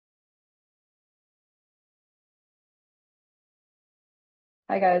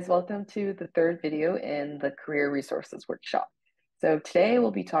Hi guys, welcome to the third video in the Career Resources Workshop. So today we'll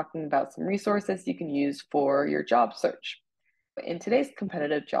be talking about some resources you can use for your job search. In today's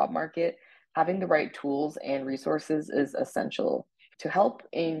competitive job market, having the right tools and resources is essential. To help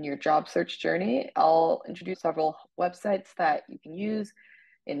in your job search journey, I'll introduce several websites that you can use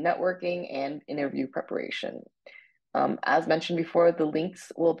in networking and interview preparation. As mentioned before, the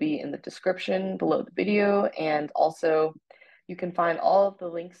links will be in the description below the video, and also you can find all of the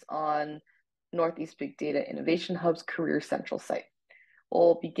links on Northeast Big Data Innovation Hub's Career Central site.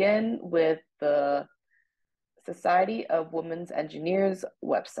 We'll begin with the Society of Women's Engineers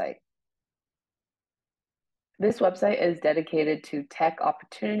website. This website is dedicated to tech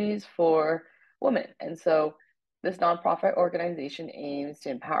opportunities for women, and so this nonprofit organization aims to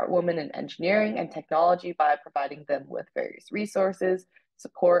empower women in engineering and technology by providing them with various resources,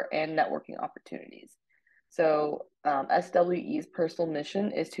 support, and networking opportunities. So SWE's personal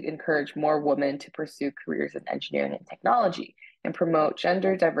mission is to encourage more women to pursue careers in engineering and technology and promote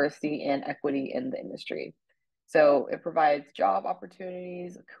gender diversity and equity in the industry. So it provides job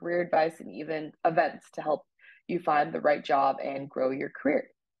opportunities, career advice, and even events to help you find the right job and grow your career.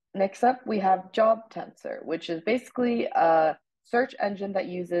 Next up, we have Job Tensor, which is basically a search engine that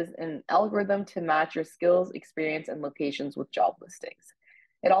uses an algorithm to match your skills, experience, and locations with job listings.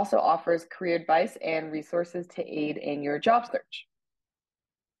 It also offers career advice and resources to aid in your job search.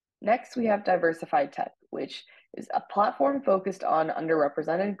 Next, we have Diversified Tech, which is a platform focused on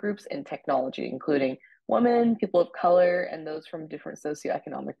underrepresented groups in technology, including women, people of color, and those from different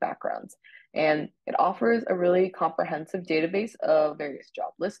socioeconomic backgrounds. And it offers a really comprehensive database of various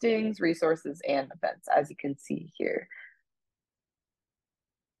job listings, resources, and events, as you can see here.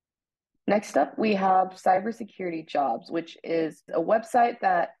 Next up, we have Cybersecurity Jobs, which is a website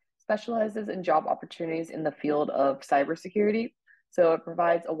that specializes in job opportunities in the field of cybersecurity. So it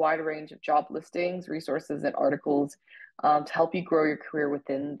provides a wide range of job listings, resources, and articles to help you grow your career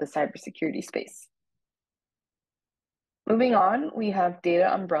within the cybersecurity space. Moving on, we have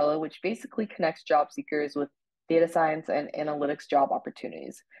Data Umbrella, which basically connects job seekers with data science and analytics job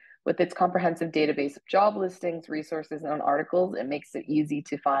opportunities. With its comprehensive database of job listings, resources, and articles, it makes it easy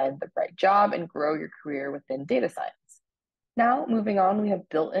to find the right job and grow your career within data science. Now, moving on, we have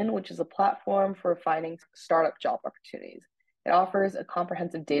Built-in, which is a platform for finding startup job opportunities. It offers a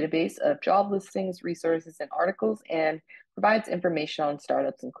comprehensive database of job listings, resources, and articles, and provides information on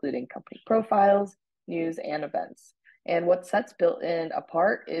startups, including company profiles, news, and events. And what sets Built-in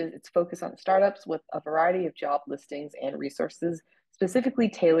apart is its focus on startups with a variety of job listings and resources specifically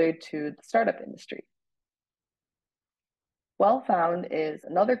tailored to the startup industry. Well Found is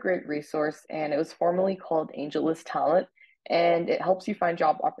another great resource, and it was formerly called AngelList Talent, and it helps you find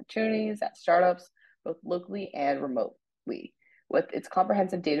job opportunities at startups, both locally and remotely. With its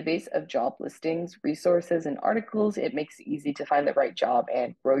comprehensive database of job listings, resources, and articles, it makes it easy to find the right job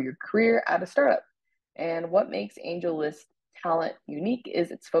and grow your career at a startup. And what makes AngelList Talent unique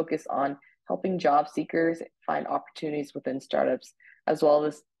is its focus on helping job seekers find opportunities within startups, as well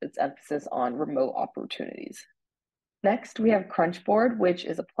as its emphasis on remote opportunities. Next, we have Crunchboard, which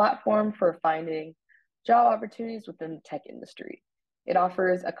is a platform for finding job opportunities within the tech industry. It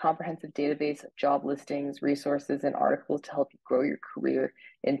offers a comprehensive database of job listings, resources, and articles to help you grow your career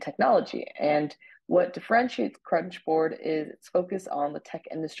in technology. And what differentiates Crunchboard is its focus on the tech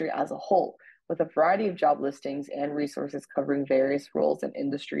industry as a whole, with a variety of job listings and resources covering various roles and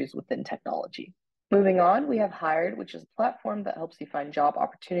industries within technology. Moving on, we have Hired, which is a platform that helps you find job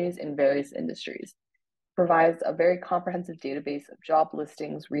opportunities in various industries. It provides a very comprehensive database of job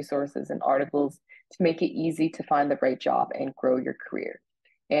listings, resources, and articles to make it easy to find the right job and grow your career.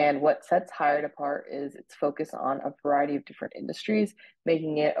 And what sets Hired apart is its focus on a variety of different industries,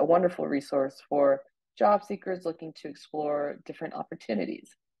 making it a wonderful resource for job seekers looking to explore different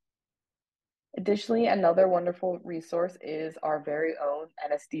opportunities. Additionally, another wonderful resource is our very own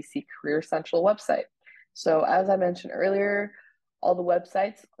NSDC Career Central website. So as I mentioned earlier, all the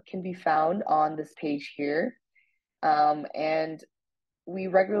websites can be found on this page here. And we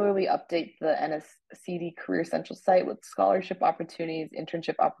regularly update the NSCD Career Central site with scholarship opportunities,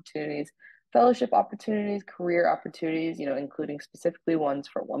 internship opportunities, fellowship opportunities, career opportunities, including specifically ones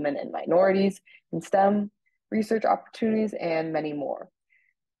for women and minorities in STEM, research opportunities, and many more.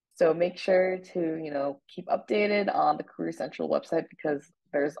 So make sure to, keep updated on the Career Central website because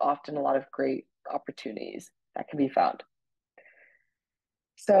there's often a lot of great opportunities that can be found.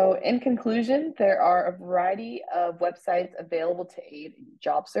 So in conclusion, there are a variety of websites available to aid in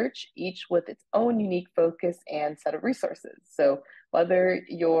job search, each with its own unique focus and set of resources. So whether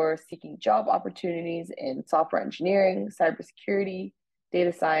you're seeking job opportunities in software engineering, cybersecurity,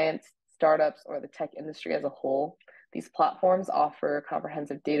 data science, startups, or the tech industry as a whole. These platforms offer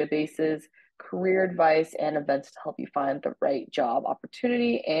comprehensive databases, career advice, and events to help you find the right job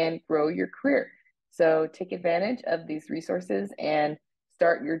opportunity and grow your career. So take advantage of these resources and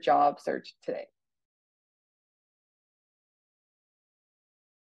start your job search today.